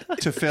 listening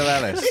to Phil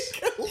Ellis,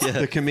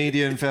 the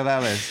comedian Phil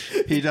Ellis.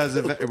 He does,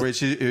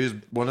 who's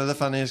one of the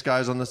funniest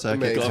guys on the circuit.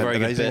 Amazing. Got a very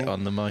good Amazing. bit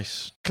on the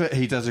mice.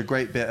 He does a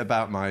great bit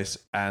about mice,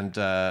 and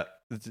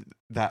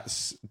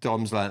that's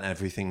Dom's learned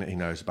everything that he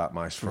knows about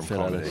mice from Phil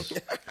comedy, Ellis.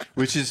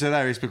 which is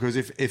hilarious because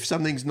if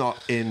something's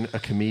not in a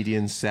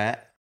comedian's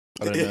set,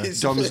 I don't know.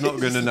 Dom's not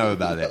going to know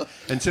about it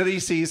until he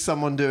sees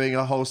someone doing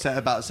a whole set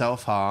about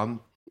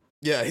self-harm.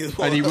 Yeah,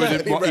 And he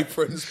wouldn't any wa- he-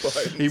 reference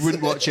points. He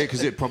wouldn't watch it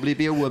because it'd probably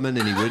be a woman,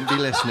 and he wouldn't be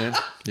listening.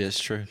 Yeah, it's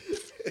true.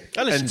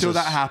 I listen Until to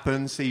that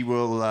happens, he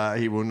will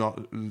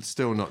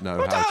still not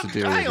know how to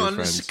deal with hang his on,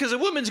 friends. because a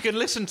woman's going to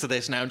listen to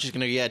this now and she's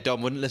going to go, yeah,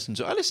 Dom wouldn't listen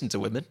to it. I listen to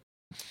women.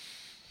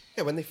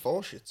 Yeah, when they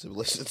force you to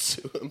listen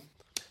to them.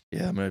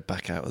 Yeah, I'm going to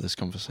back out of this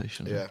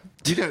conversation. Yeah.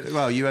 You don't.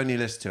 Well, you only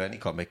listen to any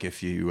comic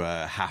if you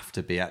have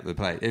to be at the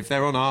play. If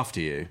they're on after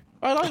you,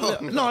 I like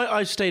that. No,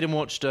 I stayed and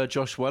watched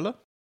Josh Weller.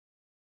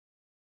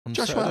 on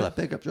Josh Saturday. Weller,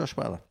 big up Josh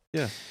Weller.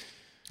 Yeah.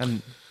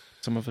 And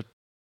some other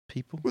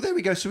people. Well, there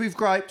we go. So we've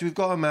griped. We've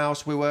got a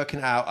mouse. We're working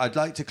it out. I'd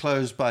like to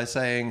close by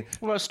saying,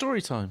 What about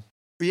story time?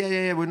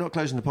 yeah. We're not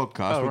closing the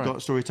podcast. Oh, We've right.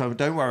 got story time.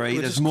 Don't worry.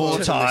 We're There's just more closing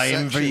this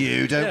time for section.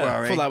 you. Don't I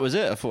worry. thought that was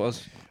it. I thought I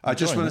was. I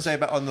just enjoying want to this. say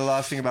about on the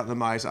last thing about the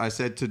mice. I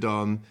said to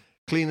Dom,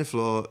 clean the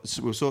floor.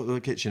 We'll sort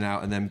the kitchen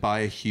out, and then buy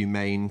a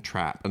humane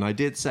trap. And I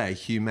did say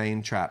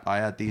humane trap. I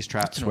had these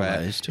traps know what where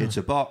that is, too. it's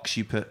a box.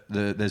 You put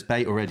there's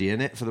bait already in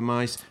it for the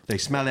mice. They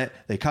smell it.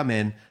 They come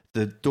in.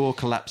 The door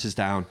collapses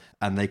down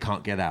and they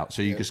can't get out.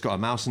 So you just got a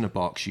mouse in a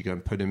box. You go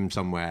and put him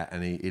somewhere,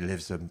 and he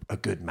lives a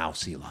good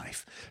mousy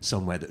life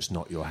somewhere that's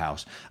not your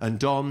house. And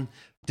Dom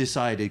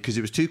decided, because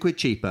it was £2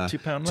 cheaper,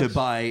 £2 to less.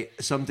 buy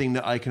something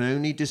that I can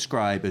only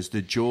describe as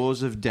the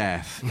jaws of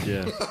death.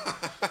 Yeah.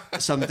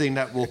 something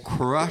that will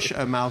crush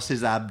a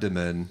mouse's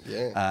abdomen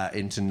Yeah.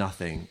 into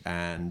nothing.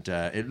 And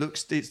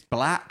it's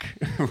black,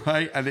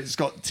 right? And it's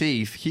got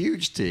teeth,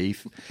 huge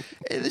teeth.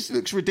 This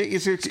looks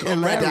ridiculous. It's got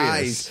red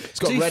eyes. It's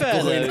got To be red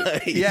fair, glowing though,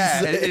 eyes.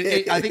 Yeah,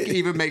 I think it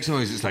even makes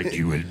noise. It's like,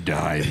 you will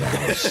die,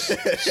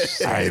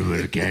 mouse. I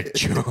will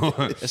get you.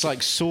 It's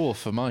like Saw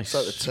for mice.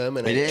 It's like the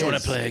Terminator. It Do you want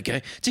is. to play a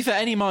game? To be fair,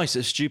 any mice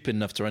that's stupid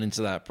enough to run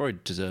into that probably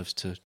deserves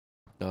to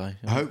die.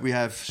 I hope we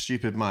have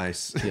stupid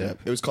mice. Yeah,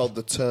 it was called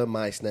the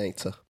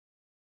Terminator.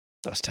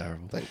 That's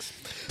terrible. Thanks.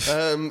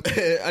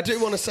 I do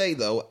want to say,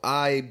 though,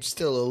 I'm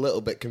still a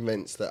little bit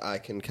convinced that I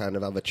can kind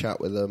of have a chat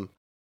with them,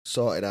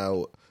 sort it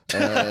out.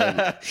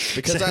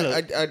 Because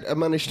So, I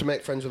managed to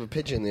make friends with a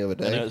pigeon the other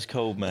I know day. it's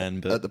cold, man,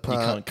 but At the you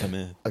park. can't come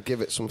here. I give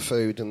it some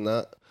food and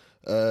that.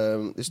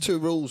 There's 2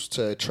 rules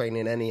to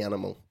training any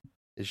animal.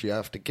 Is you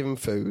have to give them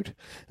food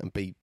and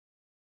be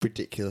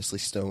ridiculously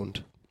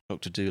stoned.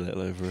 Dr.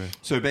 Doolittle over here.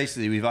 So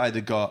basically, we've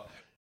either got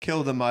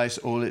kill the mice,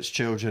 all its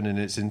children, and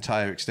its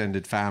entire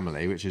extended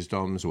family, which is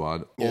Dom's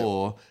one, Yeah.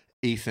 or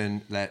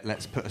Ethan,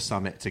 let's put a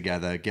summit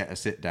together, get a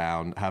sit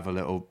down, have a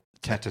little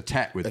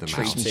tete-a-tete with the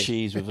treaty. mouse. Some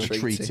cheese with A a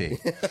treaty.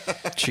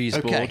 cheese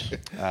Okay.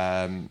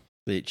 board.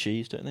 They eat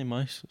cheese, don't they,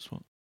 mice? That's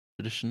what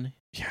traditionally.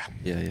 Yeah.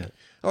 Yeah.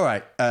 All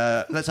right.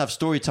 Let's have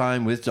story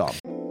time with Dom.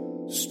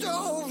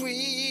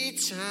 Story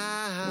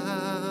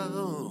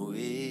time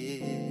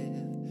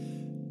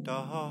with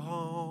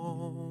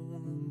Dawn.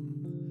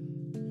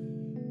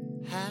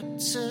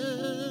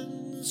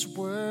 Hanson's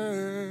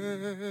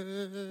words.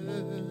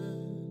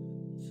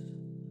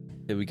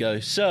 Here we go.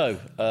 So,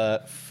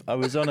 I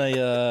was on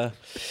a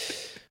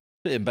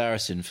bit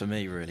embarrassing for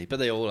me, really, but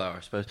they all are,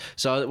 I suppose.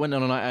 So I went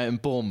on a night out in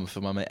Bournemouth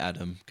for my mate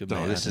Adam. Good mate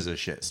Oh, this Adam. is a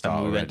shit And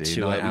start we already. went to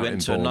Night out in a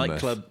Bournemouth.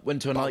 nightclub.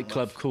 Went to a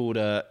nightclub called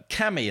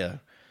Cameo,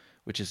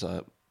 which is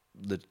the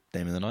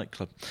name of the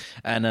nightclub.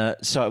 And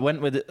so I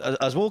went with. I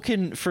was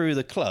walking through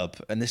the club,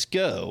 and this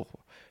girl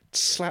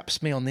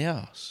slaps me on the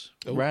arse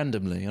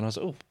randomly, and I was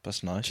like, "Oh,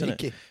 that's nice, isn't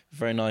Cheeky. it?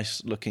 Very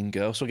nice looking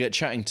girl." So I get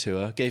chatting to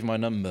her, gave her my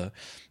number,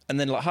 and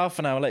then like half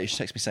an hour later, she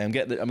texts me saying,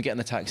 "I'm getting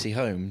the taxi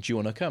home. Do you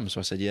want to come?"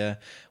 So I said, "Yeah."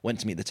 Went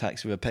to meet the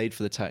taxi. We paid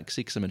for the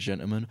taxi because I'm a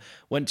gentleman.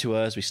 Went to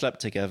hers. We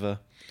slept together.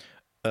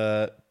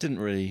 Didn't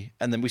really,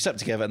 and then we slept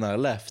together, and then I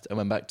left and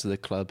went back to the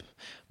club.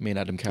 Me and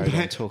Adam carried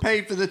on talking.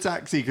 Paid for the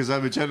taxi because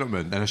I'm a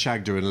gentleman. Then I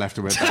shagged her and left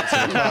and went back to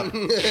the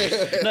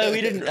club. No, we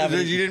didn't have.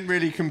 You didn't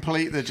really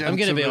complete the I'm gentleman.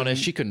 going to be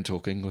honest. She couldn't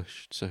talk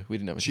English, so we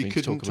didn't have She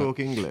anything to couldn't talk about. talk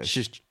English?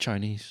 She's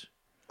Chinese.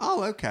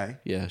 Oh, okay.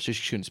 Yeah, she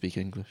couldn't speak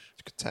English.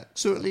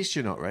 So at least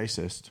you're not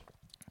racist.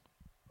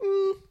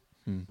 I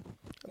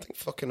think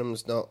fucking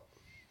them's not.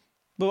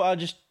 Well,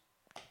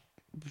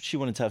 she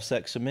wanted to have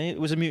sex with me. It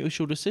was a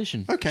mutual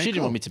decision. Okay, she didn't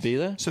cool. want me to be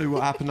there. So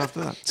what happened after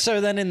that? So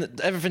then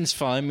everything's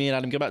fine. Me and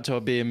Adam go back to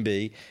our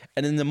B&B,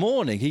 and in the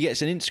morning he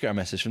gets an Instagram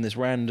message from this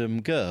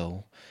random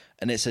girl,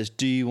 and it says,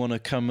 "Do you want to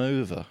come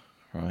over?"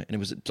 Right, and it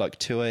was at like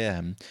 2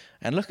 a.m.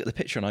 And look at the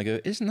picture, and I go,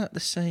 "Isn't that the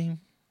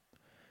same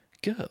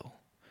girl?"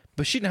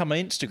 But she didn't have my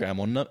Instagram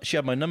on. She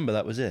had my number.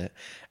 That was it.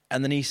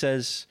 And then he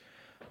says,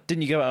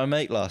 "Didn't you go out with my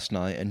mate last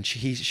night?" And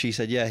she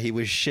said, "Yeah, he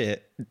was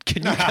shit.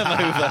 Can you come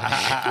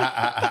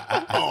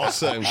over?"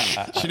 Awesome.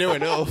 She knew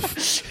enough.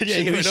 She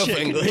he knew was enough shit.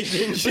 English,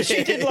 didn't she? But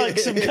she did like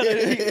some kind of.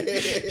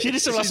 She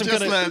did some like She some just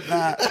kind of. learnt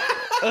that.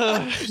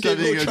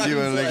 Studying a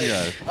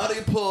Duolingo. How do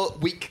you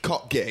put weak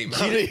cock game?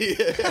 How do you...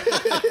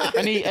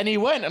 And he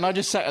went, and I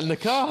just sat in the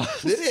car.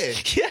 Did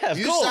he? Yeah, of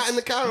you course. sat in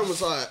the car and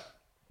was like,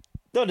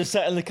 No, I just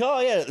sat in the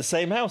car. Yeah, at the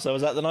same house I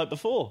was at the night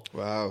before.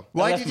 wow.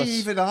 Why left did he my-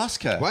 even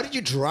ask her? Why did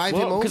you drive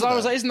him over? Because I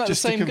was like, there? "Isn't that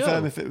Just the same to confirm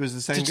girl?" if it was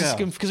the same Just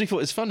girl. because we thought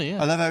it was funny.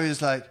 Yeah. I love how he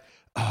was like,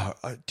 "Oh,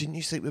 didn't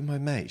you sleep with my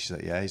mate?" She's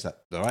like, "Yeah." He's like,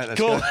 "All right, let's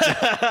Cool.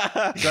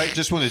 go." Right,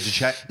 just wanted to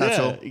check. That's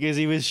all. Because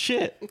he was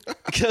shit.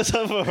 Because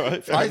I'm all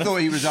right. I thought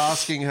he was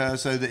asking her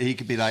so that he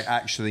could be like,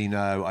 "Actually,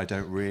 no, I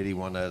don't really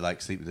want to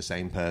like sleep with the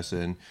same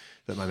person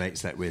that my mate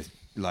slept with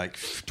like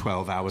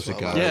 12 hours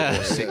ago Yeah.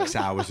 or 6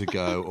 hours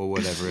ago or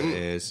whatever it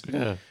is."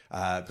 Yeah.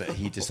 But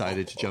he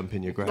decided to jump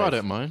in your grave. I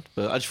don't mind,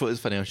 but I just thought it was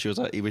funny how she was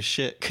like, "He was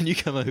shit. Can you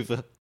come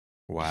over?"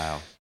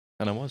 Wow.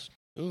 And I was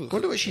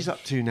Wonder what she's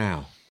up to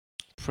now.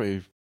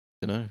 pretty,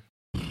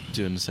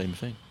 doing the same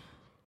thing.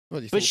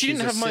 Well, you But think she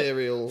didn't she's a have my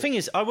serial... thing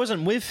is I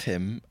wasn't with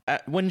him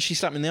when she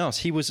slapped me in the ass.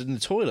 He was in the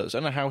toilet. So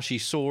I don't know how she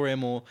saw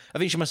him, or I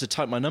think she must have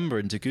typed my number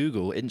into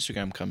Google.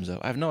 Instagram comes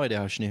up. I have no idea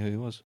how she knew who he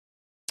was.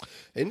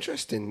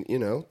 Interesting, you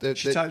know.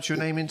 She typed your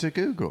name into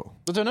Google.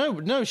 I don't know.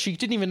 No, she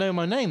didn't even know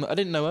my name. I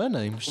didn't know her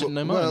name. She didn't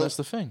know mine. Well, That's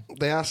the thing.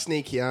 They are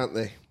sneaky, aren't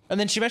they? And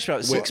then she messaged me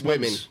about 6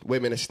 Women. months.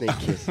 Women are sneaky.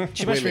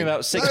 She messaged me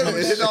about 6 No,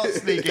 months. it's not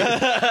sneaky.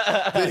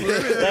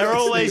 They're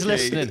always Sneaky.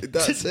 listening.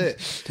 That's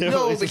it. They're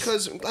No, always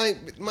because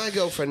like my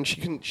girlfriend,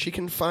 she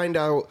can find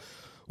out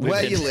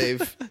where you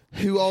live,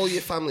 who all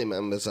your family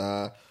members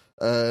are.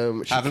 She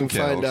Have can them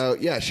find killed.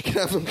 out. Yeah, she can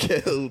have them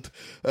killed,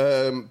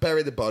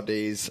 bury the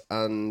bodies,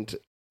 and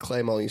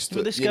claim all your stuff.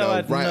 But this You girl know,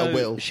 had write a no-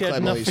 will, she had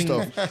claim all your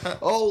nothing- stuff.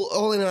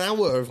 all in an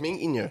hour of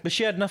meeting you. But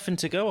she had nothing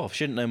to go off.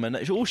 She didn't know my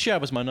name. All she had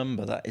was my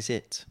number. That is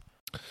it.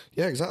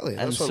 Yeah, exactly.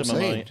 And That's what I'm some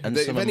of saying. my- and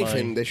If some of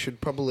anything, my- they should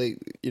probably,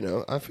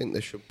 I think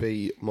there should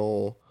be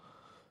more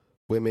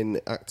women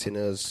acting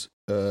as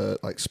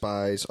like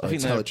spies or I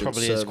think there intelligence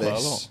probably service. is quite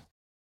a lot.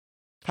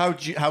 How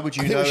would you I think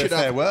know we if should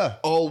there have were?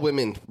 all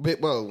women.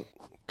 Well,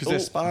 Because they're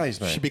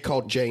spies, mate. she'd be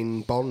called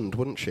Jane Bond,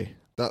 wouldn't she?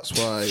 That's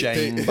why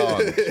Jane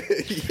Bond.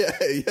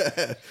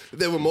 yeah.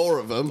 There were more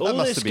of them. That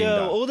must have been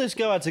done. All this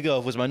girl had to go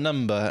off was my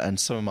number and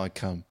some of my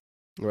cum.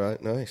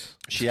 Right, nice.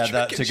 She had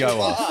that to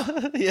go off.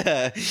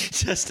 Yeah,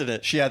 testing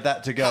it. She had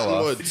that to go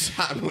off,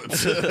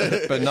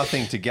 Hattonwards. but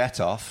nothing to get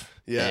off.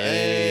 Yeah.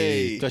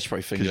 Hey. Gosh,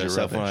 probably fingered you're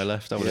herself when I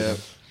rubbish. left. I would Yeah.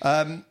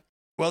 have.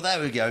 Well,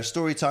 there we go.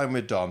 Story time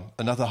with Dom.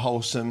 Another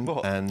wholesome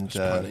and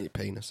Pun at your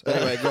penis.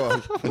 Anyway, go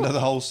on. another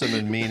wholesome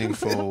and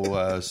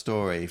meaningful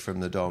story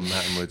from the Dom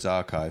Hattonwoods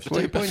archives. What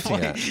are you pointing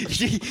at?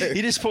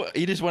 He just went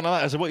like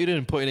that. I said, "What are you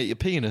doing? Pointing at your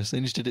penis?" And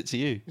he just did it to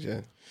you.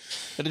 Yeah.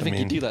 I didn't think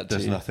you'd do that to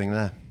There's you. nothing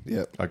there.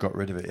 Yep. I got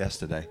rid of it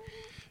yesterday.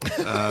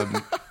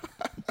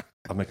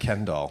 I'm a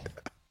Ken doll.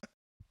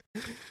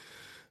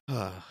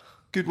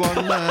 Good one.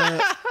 I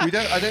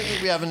don't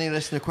think we have any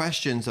listener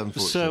questions,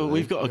 unfortunately. So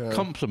we've got a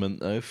compliment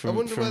though from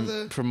wonder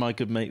whether- from my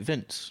good mate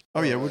Vince.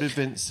 Oh yeah, what did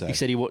Vince say? He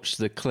said he watched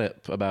the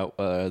clip about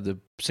the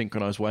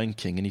synchronized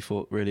wanking and he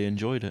thought really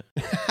enjoyed it.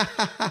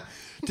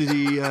 Did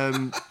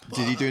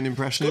he do an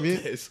impression of you?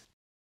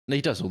 And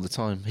he does all the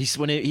time.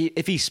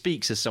 If he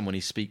speaks as someone,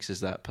 he speaks as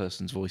that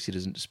person's voice. He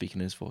doesn't speak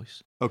in his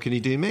voice. Oh, can he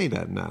do me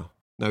then now?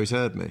 No, he's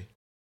heard me.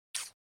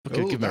 I could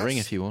Oh, give him a ring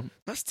that's- if you want.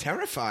 That's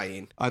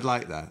terrifying. I'd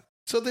like that.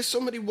 So there's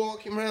somebody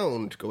walking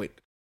around going,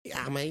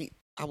 "Yeah, mate,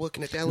 I work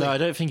in a deli." No, I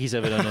don't think he's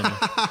ever done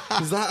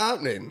any. Is that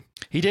happening?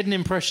 He did an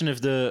impression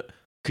of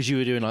because you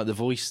were doing like the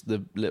voice,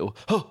 the little,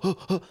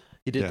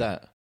 he did Yeah.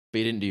 that, but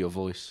he didn't do your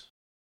voice.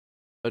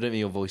 I don't think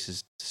your voice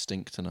is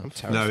distinct I'm enough.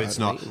 terrified. No, it's of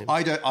not. meeting him.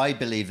 I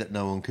believe that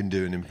no one can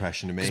do an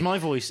impression of me. Because my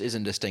voice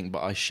isn't distinct,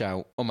 but I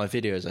shout, on my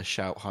videos, I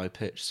shout high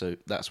pitch, so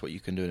that's what you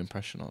can do an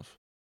impression of.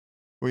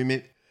 What do you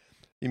mean?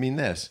 You mean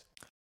this?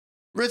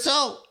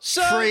 Result: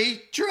 So-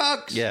 free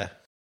drugs. Yeah.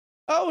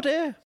 Oh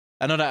dear.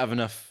 And I don't have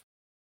enough.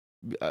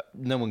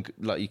 No one,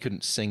 you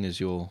couldn't sing as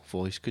your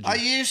voice, could you? I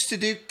used to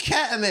do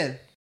ketamine.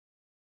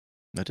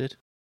 I did.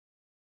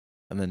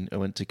 And then I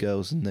went to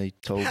girls and they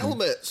told me.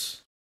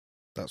 Helmets.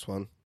 That's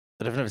one.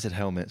 I've never said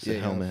helmets. Yeah, a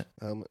you helmet.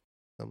 have.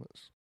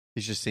 Helmets.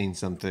 He's just seen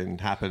something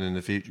happen in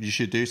the future. You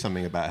should do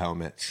something about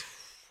helmets.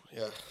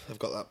 Yeah, I've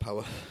got that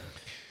power.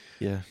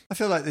 Yeah. I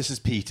feel like this has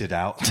petered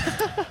out.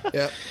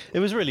 Yeah, It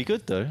was really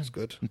good though. it's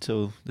good.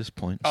 Until this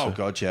point. Oh so-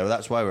 god, yeah. Well,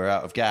 that's why we're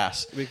out of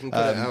gas. We can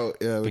cut it out.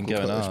 Yeah, we been can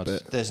going cut hard.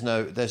 this bit.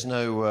 There's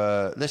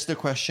no listener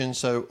questions.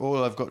 So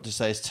all I've got to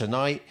say is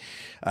tonight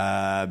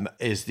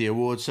is the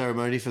award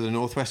ceremony for the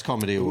Northwest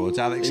Comedy Awards.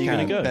 Alex Are you gonna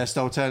Camp, go? Best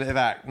Alternative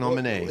Act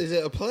nominee. Is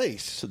it a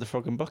place? It's at the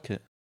Frog and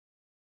Bucket.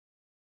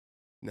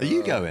 No, Are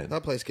you going?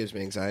 That place gives me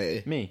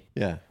anxiety. Me.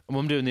 Yeah. Well,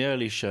 I'm doing the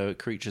early show at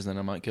Creatures, then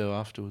I might go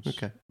afterwards.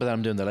 Okay. But then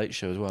I'm doing the late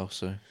show as well,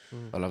 so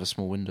I'll have a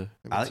small window.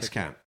 Alex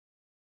Camp.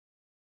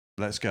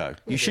 Let's go.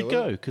 You should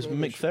well, go because yeah, we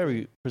Mick should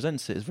Ferry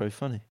presents it. It's very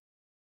funny.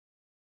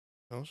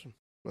 Awesome.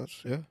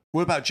 That's yeah.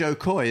 What about Joe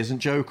Coy? Isn't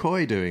Joe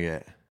Coy doing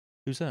it?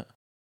 Who's that?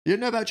 You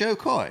don't know about Joe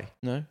Coy?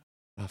 No.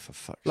 Oh, for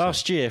fuck's sake.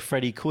 Last year,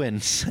 Freddie Quinn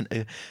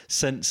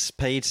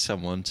paid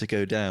someone to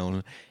go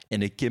down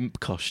in a gimp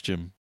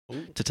costume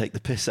to take the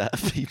piss out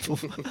of people.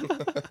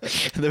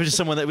 There was just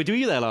someone that. Were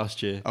you there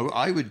last year? Oh,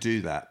 I would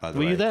do that, by the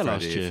Were way. you there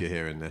Freddie, last year? If you're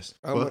hearing this.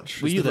 How What?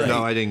 much? Were was you the there? rate?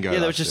 No, I didn't go. Yeah,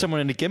 there was last just year.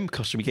 someone in a gimp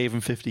costume. He gave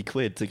him 50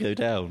 quid to go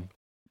down.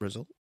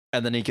 Brazil.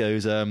 And then he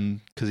goes,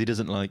 because he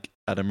doesn't like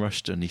Adam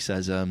Rushton, he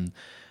says,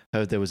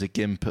 heard there was a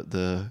gimp at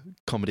the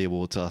Comedy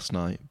Awards last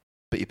night,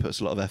 but he puts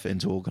a lot of effort in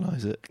to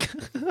organise it.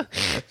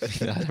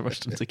 Adam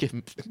Rushton's a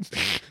gimp.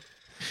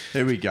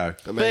 Here we go.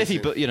 But if he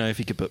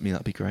could book me,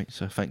 that'd be great.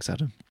 So thanks,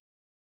 Adam.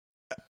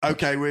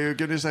 Okay, we're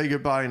going to say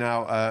goodbye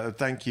now.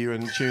 Thank you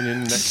and tune in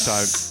next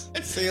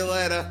time. See you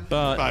later.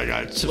 But Bye,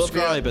 guys.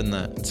 subscribe and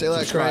that. See you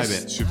later, Subscribe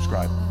Chris. it.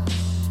 Subscribe.